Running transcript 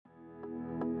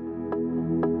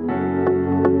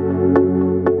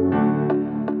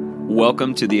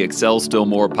Welcome to the Excel Still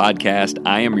More podcast.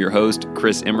 I am your host,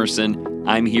 Chris Emerson.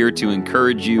 I'm here to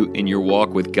encourage you in your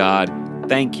walk with God.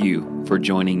 Thank you for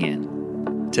joining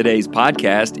in. Today's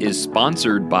podcast is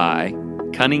sponsored by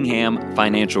Cunningham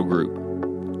Financial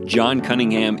Group. John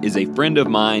Cunningham is a friend of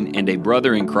mine and a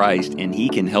brother in Christ, and he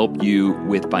can help you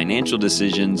with financial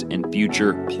decisions and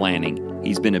future planning.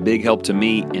 He's been a big help to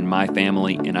me and my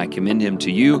family, and I commend him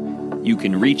to you. You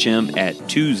can reach him at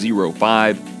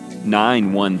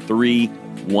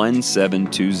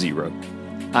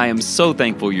 205-913-1720. I am so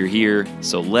thankful you're here,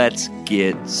 so let's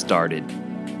get started.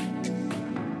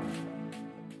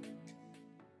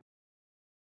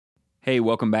 Hey,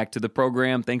 welcome back to the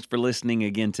program. Thanks for listening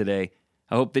again today.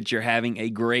 I hope that you're having a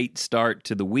great start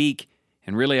to the week,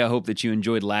 and really I hope that you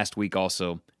enjoyed last week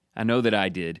also. I know that I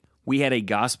did. We had a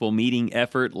gospel meeting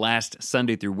effort last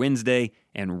Sunday through Wednesday,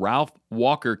 and Ralph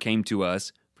Walker came to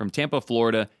us from Tampa,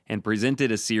 Florida, and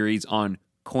presented a series on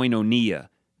koinonia,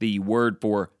 the word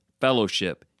for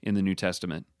fellowship in the New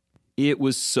Testament. It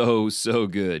was so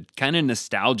good. Kind of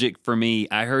nostalgic for me.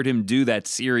 I heard him do that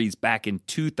series back in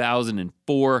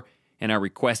 2004, and I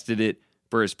requested it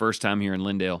for his first time here in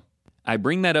Lindale. I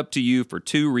bring that up to you for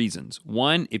two reasons.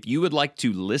 One, if you would like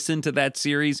to listen to that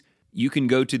series, you can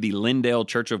go to the Lindale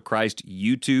Church of Christ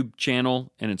YouTube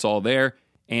channel, and it's all there.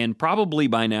 And probably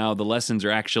by now, the lessons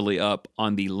are actually up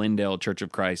on the Lindale Church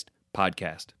of Christ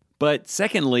podcast. But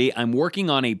secondly, I'm working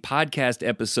on a podcast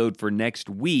episode for next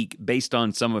week based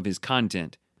on some of his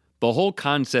content. The whole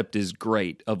concept is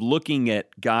great of looking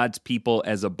at God's people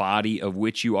as a body of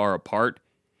which you are a part.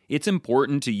 It's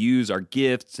important to use our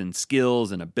gifts and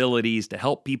skills and abilities to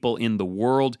help people in the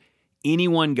world,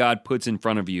 anyone God puts in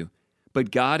front of you.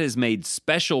 But God has made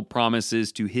special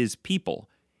promises to His people,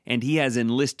 and He has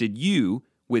enlisted you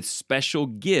with special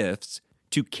gifts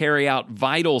to carry out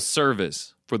vital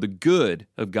service for the good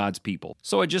of God's people.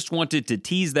 So I just wanted to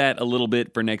tease that a little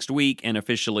bit for next week and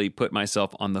officially put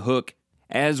myself on the hook,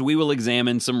 as we will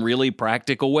examine some really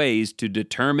practical ways to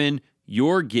determine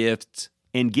your gifts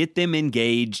and get them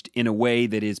engaged in a way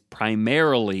that is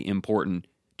primarily important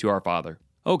to our Father.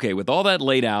 Okay, with all that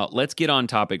laid out, let's get on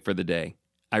topic for the day.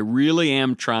 I really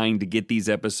am trying to get these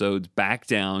episodes back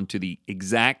down to the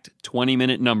exact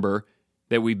 20-minute number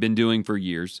that we've been doing for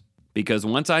years, because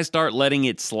once I start letting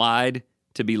it slide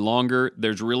to be longer,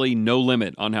 there's really no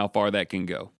limit on how far that can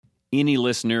go. Any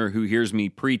listener who hears me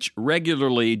preach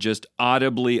regularly just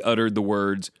audibly uttered the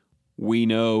words, "We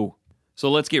know."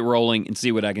 So let's get rolling and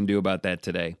see what I can do about that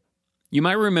today. You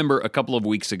might remember a couple of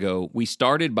weeks ago, we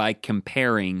started by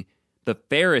comparing the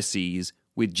Pharisees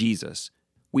with Jesus.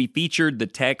 We featured the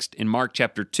text in Mark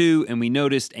chapter 2, and we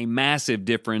noticed a massive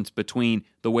difference between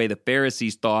the way the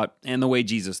Pharisees thought and the way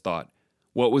Jesus thought,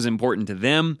 what was important to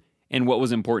them and what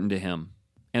was important to Him.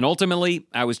 And ultimately,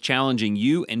 I was challenging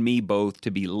you and me both to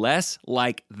be less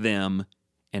like them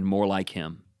and more like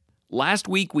Him. Last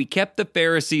week, we kept the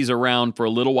Pharisees around for a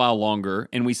little while longer,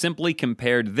 and we simply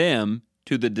compared them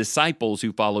to the disciples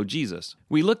who followed Jesus.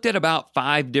 We looked at about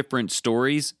 5 different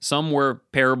stories. Some were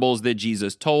parables that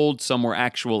Jesus told, some were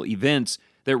actual events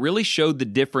that really showed the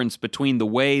difference between the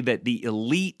way that the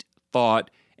elite thought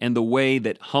and the way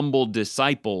that humble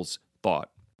disciples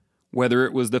thought. Whether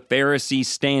it was the Pharisee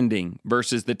standing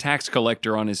versus the tax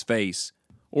collector on his face,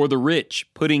 or the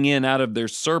rich putting in out of their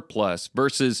surplus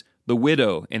versus the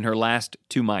widow in her last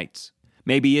 2 mites.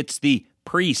 Maybe it's the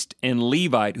priest and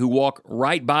Levite who walk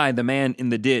right by the man in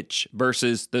the ditch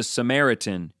versus the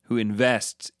Samaritan who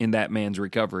invests in that man's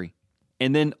recovery.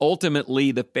 And then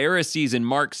ultimately the Pharisees in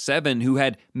Mark 7 who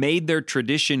had made their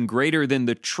tradition greater than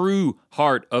the true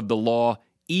heart of the law,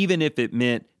 even if it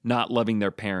meant not loving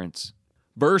their parents.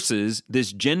 Versus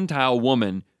this Gentile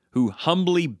woman who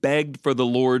humbly begged for the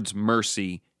Lord's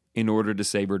mercy in order to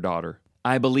save her daughter.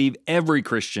 I believe every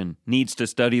Christian needs to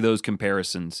study those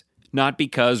comparisons. Not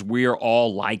because we are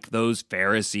all like those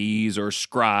Pharisees or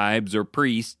scribes or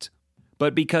priests,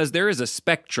 but because there is a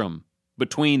spectrum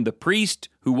between the priest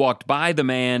who walked by the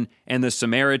man and the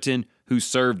Samaritan who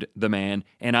served the man,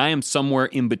 and I am somewhere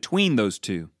in between those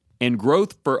two. And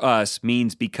growth for us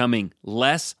means becoming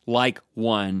less like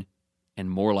one and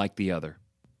more like the other.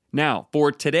 Now,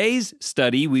 for today's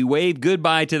study, we wave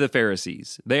goodbye to the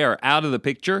Pharisees. They are out of the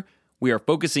picture. We are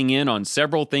focusing in on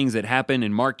several things that happen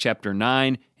in Mark chapter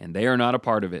 9, and they are not a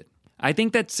part of it. I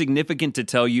think that's significant to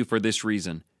tell you for this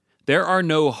reason. There are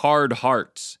no hard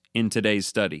hearts in today's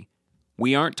study.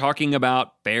 We aren't talking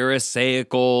about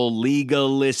pharisaical,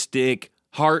 legalistic,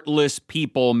 heartless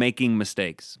people making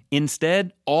mistakes.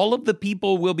 Instead, all of the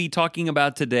people we'll be talking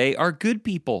about today are good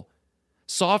people,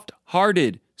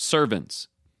 soft-hearted servants.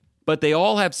 But they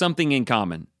all have something in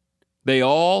common. They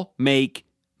all make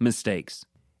mistakes.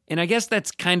 And I guess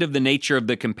that's kind of the nature of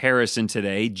the comparison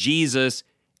today, Jesus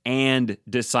and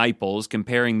disciples,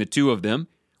 comparing the two of them.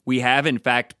 We have, in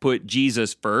fact, put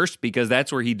Jesus first because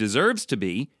that's where he deserves to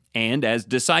be, and as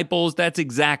disciples, that's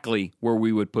exactly where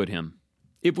we would put him.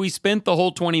 If we spent the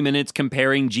whole 20 minutes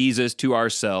comparing Jesus to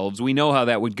ourselves, we know how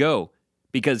that would go,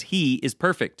 because he is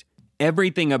perfect.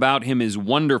 Everything about him is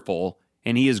wonderful,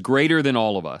 and he is greater than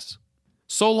all of us.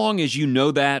 So long as you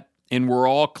know that, and we're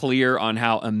all clear on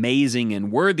how amazing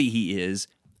and worthy he is,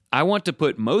 I want to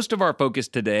put most of our focus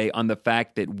today on the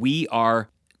fact that we are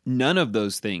none of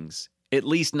those things, at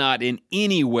least not in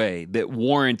any way that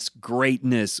warrants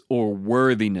greatness or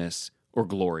worthiness or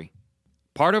glory.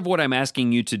 Part of what I'm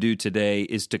asking you to do today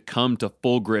is to come to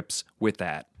full grips with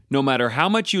that. No matter how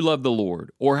much you love the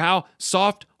Lord, or how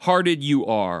soft-hearted you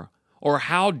are, or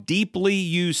how deeply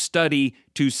you study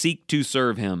to seek to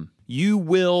serve him, you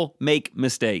will make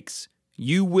mistakes.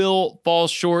 You will fall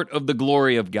short of the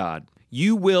glory of God.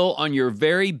 You will, on your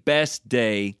very best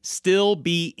day, still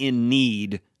be in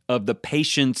need of the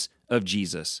patience of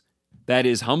Jesus. That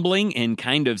is humbling and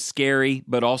kind of scary,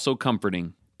 but also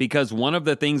comforting. Because one of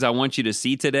the things I want you to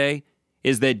see today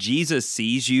is that Jesus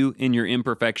sees you in your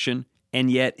imperfection, and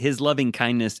yet his loving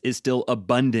kindness is still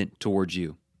abundant towards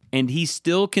you. And he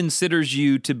still considers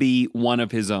you to be one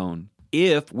of his own.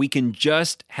 If we can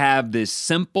just have this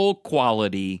simple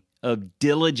quality of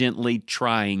diligently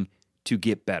trying to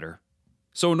get better.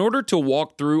 So in order to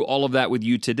walk through all of that with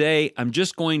you today, I'm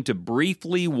just going to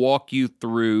briefly walk you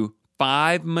through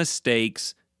 5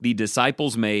 mistakes the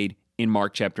disciples made in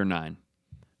Mark chapter 9.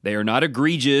 They are not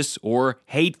egregious or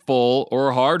hateful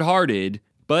or hard-hearted,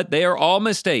 but they are all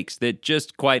mistakes that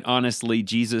just quite honestly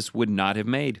Jesus would not have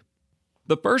made.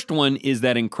 The first one is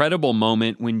that incredible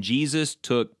moment when Jesus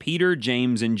took Peter,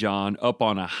 James, and John up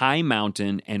on a high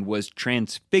mountain and was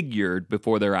transfigured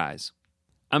before their eyes.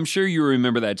 I'm sure you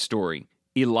remember that story.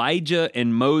 Elijah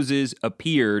and Moses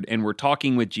appeared and were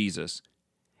talking with Jesus.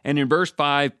 And in verse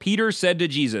 5, Peter said to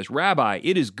Jesus, "Rabbi,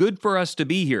 it is good for us to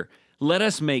be here. Let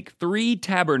us make 3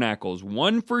 tabernacles,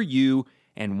 one for you,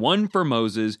 and one for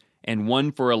Moses, and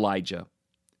one for Elijah."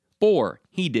 For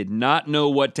he did not know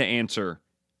what to answer,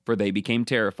 for they became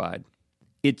terrified.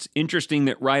 It's interesting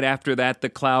that right after that, the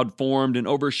cloud formed and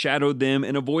overshadowed them,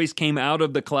 and a voice came out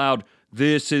of the cloud,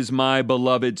 "This is my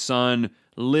beloved Son,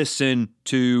 listen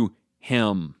to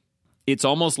him." It's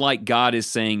almost like God is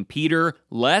saying, Peter,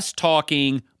 less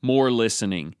talking, more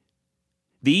listening.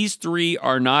 These 3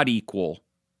 are not equal.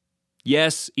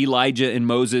 Yes, Elijah and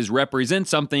Moses represent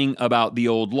something about the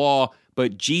old law,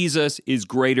 but Jesus is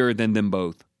greater than them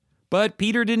both. But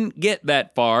Peter didn't get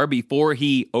that far before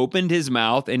he opened his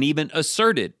mouth and even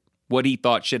asserted what he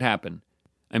thought should happen.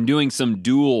 I'm doing some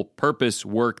dual purpose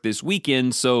work this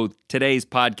weekend, so today's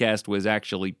podcast was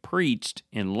actually preached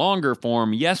in longer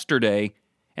form yesterday,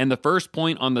 and the first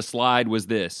point on the slide was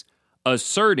this: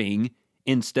 asserting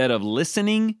instead of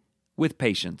listening with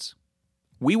patience.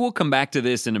 We will come back to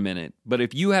this in a minute, but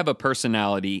if you have a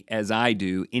personality, as I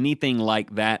do, anything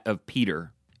like that of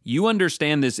Peter, you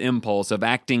understand this impulse of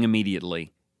acting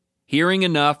immediately, hearing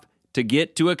enough to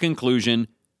get to a conclusion,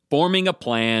 forming a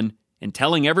plan, and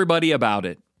telling everybody about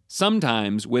it,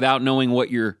 sometimes without knowing what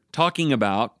you're talking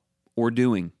about or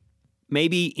doing.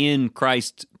 Maybe in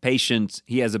Christ's patience,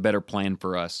 he has a better plan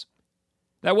for us.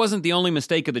 That wasn't the only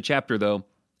mistake of the chapter, though.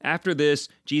 After this,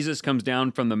 Jesus comes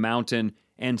down from the mountain,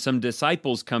 and some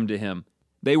disciples come to him.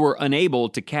 They were unable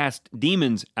to cast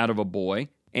demons out of a boy,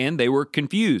 and they were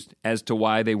confused as to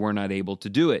why they were not able to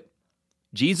do it.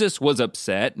 Jesus was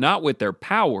upset, not with their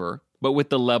power, but with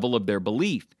the level of their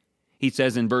belief. He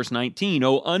says in verse 19,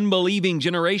 "O unbelieving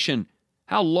generation,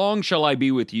 how long shall I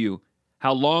be with you?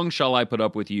 How long shall I put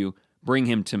up with you? Bring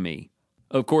him to me."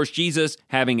 Of course, Jesus,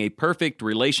 having a perfect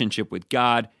relationship with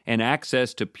God and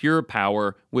access to pure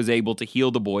power, was able to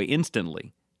heal the boy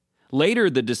instantly. Later,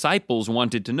 the disciples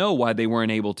wanted to know why they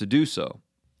weren't able to do so.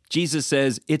 Jesus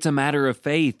says, it's a matter of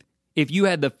faith. If you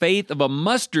had the faith of a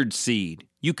mustard seed,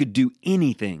 you could do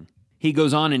anything. He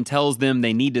goes on and tells them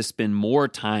they need to spend more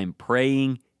time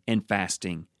praying and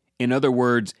fasting. In other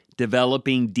words,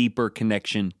 developing deeper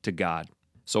connection to God.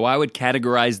 So I would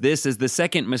categorize this as the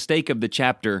second mistake of the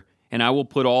chapter, and I will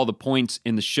put all the points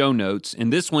in the show notes.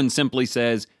 And this one simply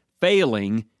says,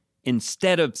 failing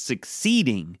instead of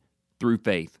succeeding through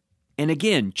faith. And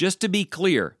again, just to be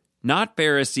clear, not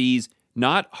Pharisees,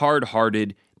 not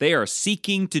hard-hearted, they are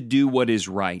seeking to do what is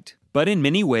right. But in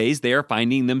many ways, they are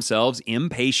finding themselves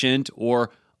impatient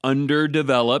or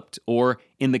underdeveloped, or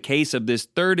in the case of this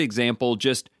third example,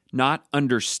 just not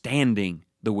understanding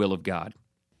the will of God.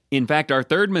 In fact, our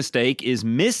third mistake is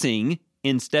missing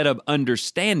instead of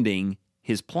understanding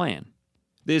his plan.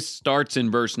 This starts in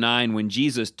verse 9 when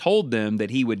Jesus told them that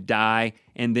he would die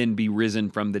and then be risen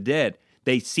from the dead.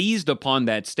 They seized upon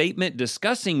that statement,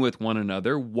 discussing with one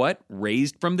another what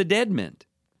raised from the dead meant.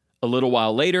 A little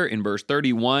while later, in verse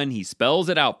 31, he spells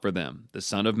it out for them. The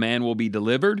Son of Man will be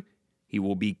delivered, he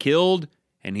will be killed,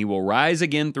 and he will rise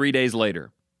again 3 days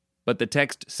later. But the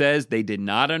text says they did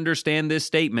not understand this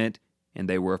statement, and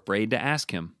they were afraid to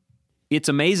ask him. It's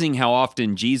amazing how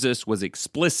often Jesus was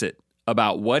explicit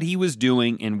about what he was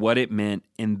doing and what it meant,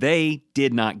 and they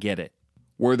did not get it.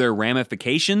 Were there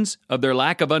ramifications of their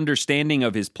lack of understanding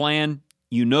of his plan?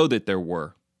 You know that there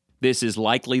were. This is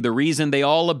likely the reason they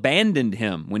all abandoned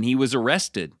him when he was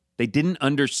arrested. They didn't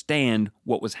understand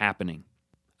what was happening.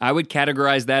 I would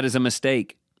categorize that as a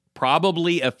mistake,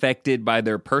 probably affected by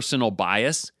their personal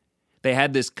bias. They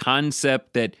had this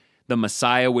concept that the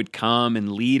Messiah would come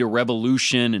and lead a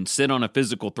revolution and sit on a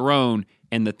physical throne,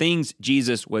 and the things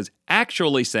Jesus was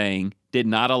actually saying did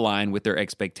not align with their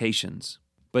expectations.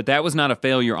 But that was not a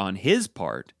failure on his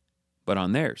part, but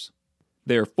on theirs.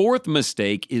 Their fourth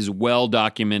mistake is well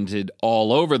documented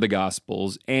all over the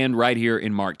Gospels and right here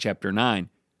in Mark chapter 9.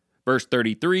 Verse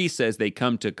 33 says they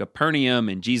come to Capernaum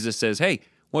and Jesus says, "Hey,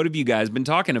 what have you guys been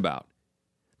talking about?"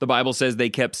 The Bible says they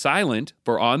kept silent,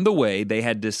 for on the way they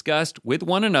had discussed with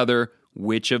one another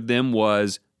which of them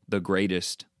was the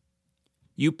greatest.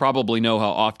 You probably know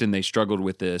how often they struggled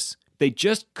with this. They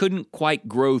just couldn't quite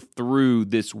grow through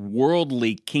this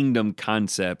worldly kingdom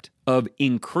concept of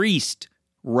increased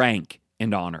rank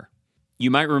and honor.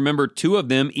 You might remember 2 of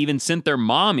them even sent their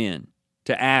mom in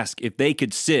to ask if they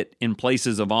could sit in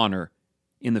places of honor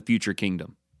in the future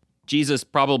kingdom. Jesus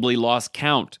probably lost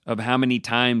count of how many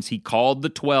times he called the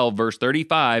 12, verse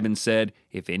 35, and said,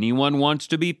 "If anyone wants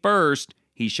to be first,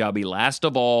 he shall be last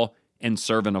of all and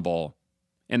servant of all."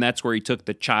 And that's where he took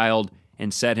the child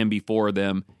and set him before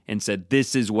them and said,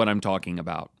 "This is what I'm talking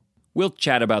about." We'll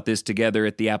chat about this together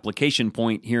at the application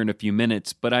point here in a few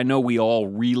minutes, but I know we all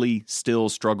really still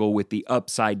struggle with the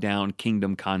upside-down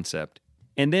kingdom concept.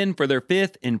 And then for their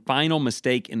fifth and final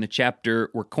mistake in the chapter,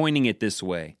 we're coining it this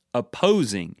way: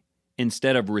 opposing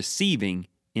instead of receiving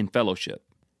in fellowship.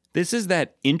 This is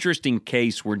that interesting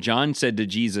case where John said to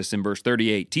Jesus in verse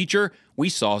 38, "Teacher, we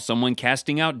saw someone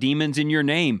casting out demons in your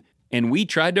name, and we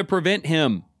tried to prevent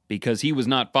him because he was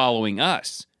not following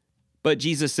us." But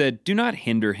Jesus said, "Do not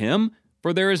hinder him,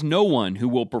 for there is no one who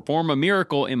will perform a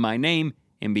miracle in my name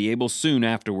and be able soon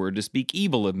afterward to speak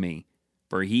evil of me.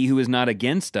 For he who is not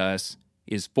against us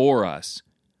is for us.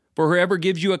 For whoever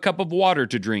gives you a cup of water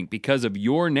to drink because of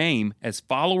your name as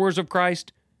followers of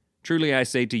Christ, truly I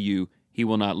say to you, he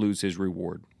will not lose his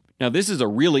reward." Now, this is a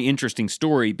really interesting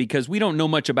story because we don't know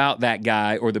much about that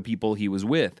guy or the people he was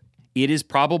with. It is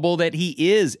probable that he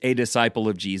is a disciple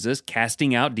of Jesus,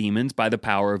 casting out demons by the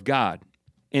power of God.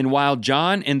 And while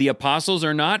John and the apostles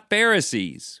are not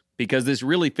Pharisees, because this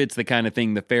really fits the kind of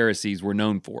thing the Pharisees were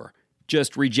known for,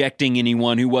 just rejecting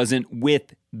anyone who wasn't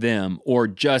with them or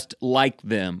just like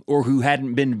them or who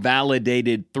hadn't been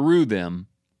validated through them,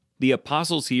 the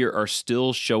apostles here are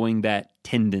still showing that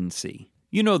tendency.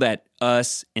 You know, that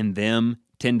us and them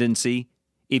tendency.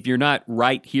 If you're not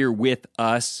right here with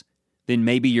us, then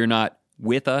maybe you're not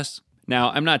with us.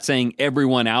 Now, I'm not saying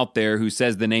everyone out there who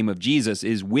says the name of Jesus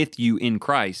is with you in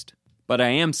Christ, but I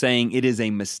am saying it is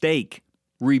a mistake,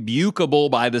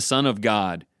 rebukable by the Son of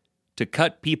God, to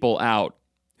cut people out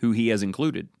who he has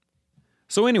included.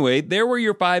 So anyway, there were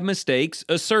your 5 mistakes: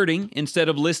 asserting instead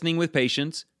of listening with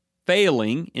patience,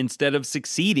 failing instead of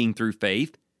succeeding through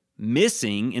faith,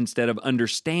 missing instead of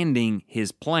understanding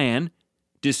his plan,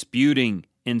 disputing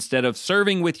instead of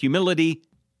serving with humility,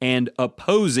 and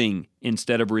opposing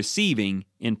instead of receiving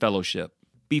in fellowship.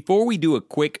 Before we do a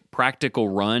quick practical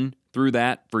run through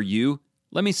that for you,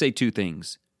 let me say 2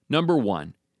 things. Number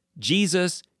 1,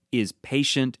 Jesus is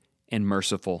patient and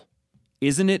merciful.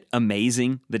 Isn't it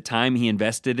amazing the time he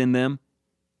invested in them?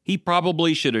 He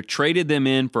probably should have traded them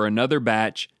in for another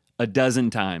batch a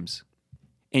dozen times.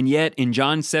 And yet, in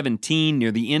John 17,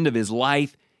 near the end of his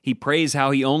life, he prays how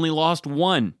he only lost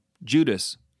one,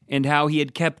 Judas, and how he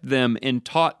had kept them and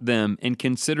taught them and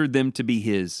considered them to be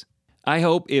his. I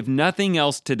hope, if nothing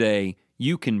else today,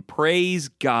 you can praise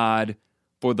God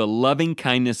for the loving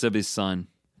kindness of his Son.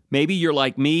 Maybe you're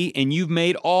like me and you've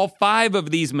made all 5 of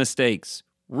these mistakes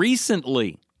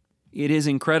recently. It is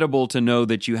incredible to know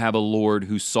that you have a Lord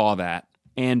who saw that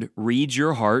and reads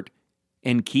your heart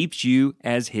and keeps you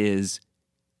as his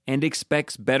and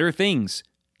expects better things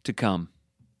to come.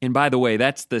 And by the way,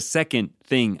 that's the second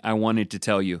thing I wanted to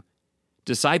tell you.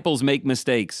 Disciples make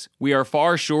mistakes. We are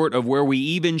far short of where we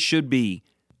even should be.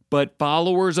 But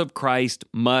followers of Christ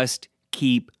must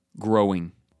keep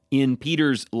growing. In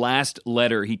Peter's last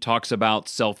letter, he talks about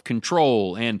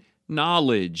self-control and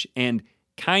knowledge and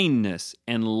kindness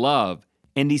and love.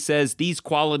 And he says these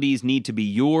qualities need to be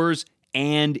yours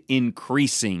and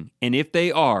increasing. And if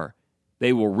they are,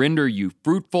 they will render you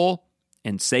fruitful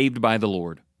and saved by the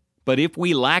Lord. But if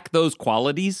we lack those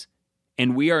qualities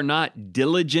and we are not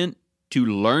diligent to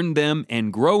learn them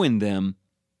and grow in them,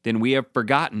 then we have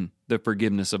forgotten the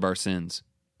forgiveness of our sins.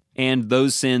 And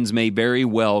those sins may very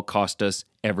well cost us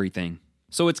everything.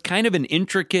 So it's kind of an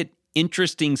intricate,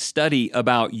 interesting study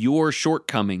about your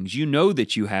shortcomings. You know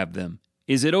that you have them.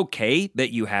 Is it okay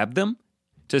that you have them?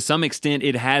 To some extent,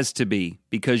 it has to be,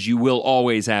 because you will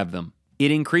always have them.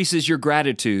 It increases your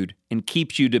gratitude and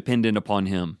keeps you dependent upon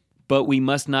Him. But we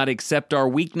must not accept our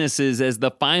weaknesses as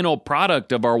the final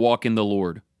product of our walk in the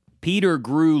Lord. Peter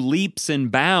grew leaps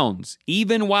and bounds,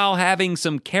 even while having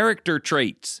some character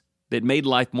traits that made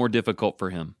life more difficult for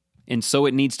him. And so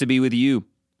it needs to be with you.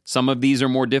 Some of these are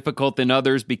more difficult than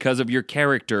others because of your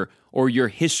character or your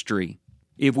history.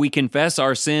 If we confess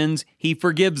our sins, He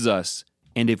forgives us.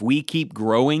 And if we keep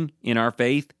growing in our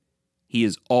faith, He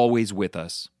is always with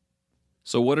us.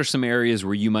 So what are some areas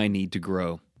where you might need to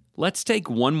grow? Let's take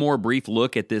one more brief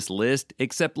look at this list,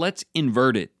 except let's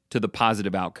invert it to the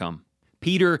positive outcome.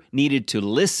 Peter needed to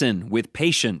listen with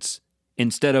patience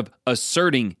instead of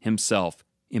asserting himself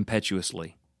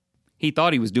impetuously. He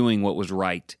thought he was doing what was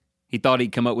right. He thought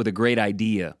he'd come up with a great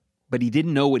idea, but he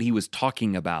didn't know what he was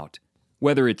talking about.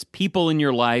 Whether it's people in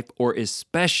your life or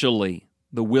especially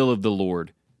the will of the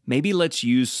Lord, maybe let's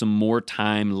use some more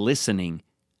time listening,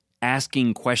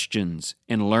 asking questions,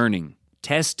 and learning,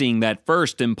 testing that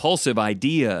first impulsive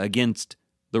idea against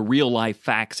the real-life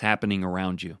facts happening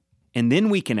around you. And then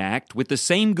we can act with the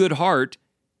same good heart,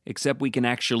 except we can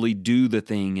actually do the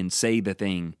thing and say the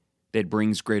thing that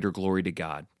brings greater glory to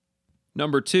God.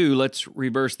 Number 2, let's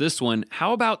reverse this one.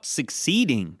 How about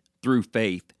succeeding through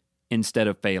faith instead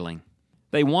of failing?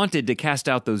 They wanted to cast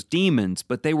out those demons,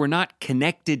 but they were not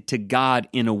connected to God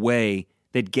in a way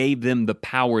that gave them the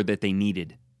power that they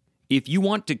needed. If you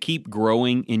want to keep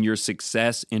growing in your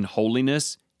success in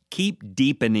holiness, keep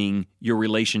deepening your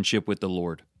relationship with the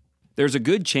Lord. There's a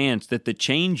good chance that the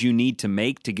change you need to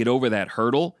make to get over that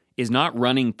hurdle is not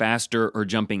running faster or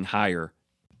jumping higher.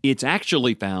 It's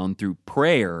actually found through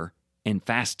prayer and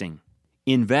fasting.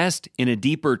 Invest in a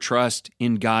deeper trust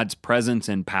in God's presence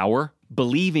and power,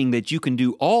 believing that you can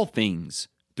do all things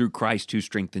through Christ who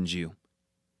strengthens you.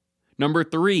 Number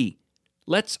 3,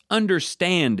 let's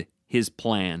understand His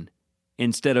plan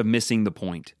instead of missing the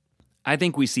point. I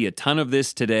think we see a ton of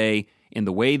this today in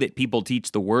the way that people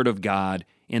teach the Word of God,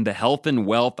 in the health and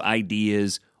wealth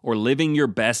ideas, or living your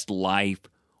best life,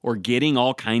 or getting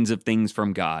all kinds of things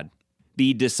from God.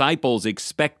 The disciples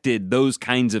expected those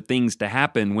kinds of things to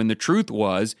happen when the truth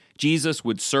was Jesus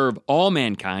would serve all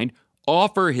mankind,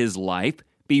 offer His life,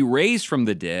 be raised from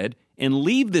the dead, and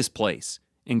leave this place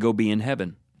and go be in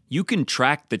heaven. You can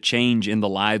track the change in the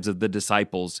lives of the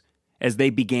disciples as they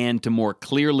began to more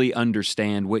clearly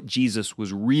understand what Jesus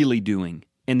was really doing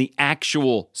and the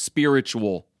actual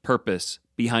spiritual purpose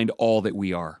behind all that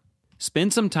we are.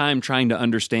 Spend some time trying to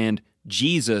understand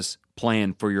Jesus'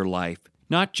 plan for your life,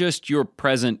 not just your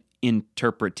present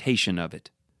interpretation of it.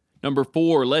 Number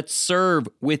 4, let's serve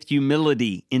with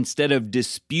humility instead of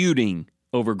disputing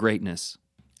over greatness.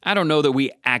 I don't know that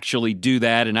we actually do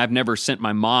that, and I've never sent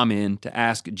my mom in to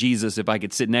ask Jesus if I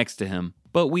could sit next to Him.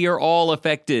 But we are all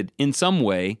affected in some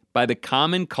way by the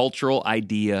common cultural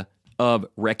idea of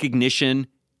recognition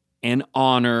and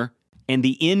honor, and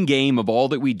the end game of all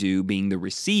that we do being the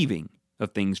receiving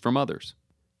of things from others.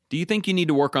 Do you think you need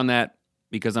to work on that?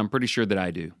 Because I'm pretty sure that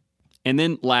I do. And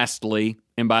then lastly,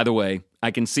 and by the way,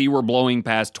 I can see we're blowing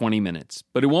past 20 minutes,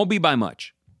 but it won't be by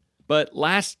much. But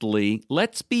lastly,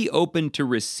 let's be open to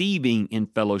receiving in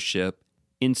fellowship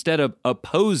instead of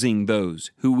opposing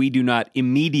those who we do not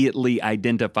immediately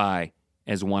identify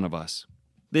as one of us.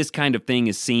 This kind of thing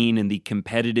is seen in the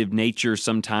competitive nature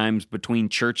sometimes between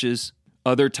churches.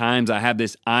 Other times I have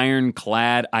this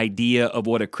ironclad idea of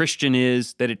what a Christian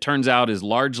is that it turns out is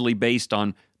largely based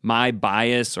on my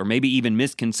bias or maybe even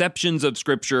misconceptions of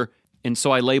Scripture, and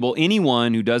so I label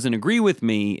anyone who doesn't agree with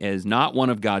me as not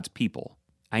one of God's people.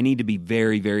 I need to be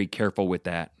very, very careful with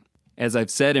that. As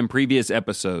I've said in previous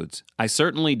episodes, I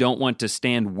certainly don't want to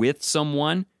stand with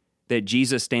someone that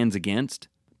Jesus stands against,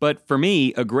 but for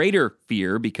me, a greater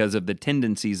fear, because of the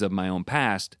tendencies of my own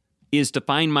past, is to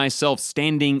find myself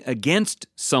standing against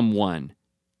someone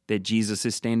that Jesus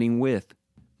is standing with,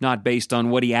 not based on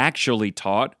what He actually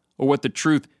taught or what the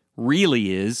truth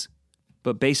really is,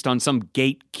 but based on some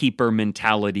gatekeeper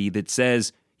mentality that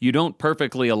says, you don't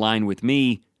perfectly align with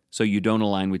me, so you don't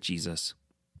align with Jesus.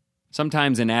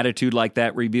 Sometimes an attitude like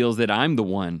that reveals that I'm the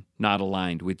one not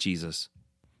aligned with Jesus.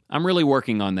 I'm really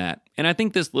working on that, and I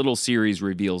think this little series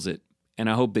reveals it, and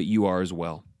I hope that you are as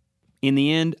well. In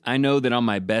the end, I know that on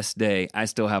my best day, I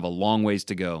still have a long ways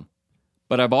to go,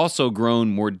 but I've also grown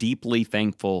more deeply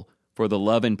thankful for the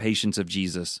love and patience of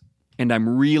Jesus, and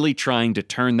I'm really trying to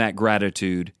turn that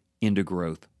gratitude into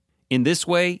growth. In this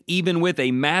way, even with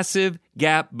a massive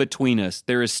gap between us,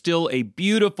 there is still a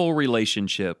beautiful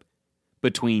relationship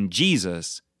between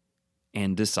Jesus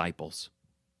and disciples.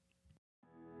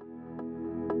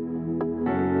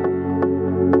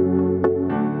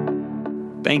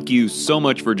 Thank you so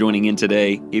much for joining in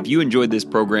today. If you enjoyed this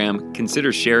program,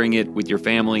 consider sharing it with your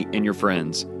family and your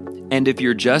friends. And if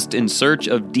you're just in search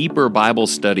of deeper Bible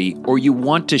study, or you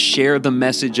want to share the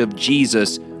message of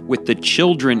Jesus with the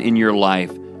children in your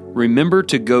life, remember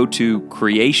to go to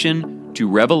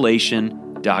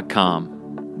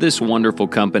creationtorevelation.com. This wonderful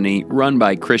company, run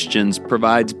by Christians,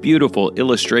 provides beautiful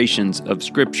illustrations of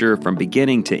Scripture from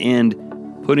beginning to end,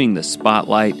 putting the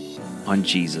spotlight on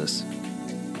Jesus.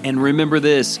 And remember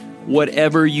this,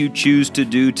 whatever you choose to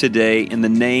do today in the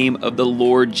name of the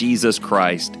Lord Jesus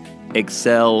Christ,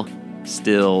 excel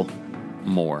still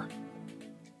more.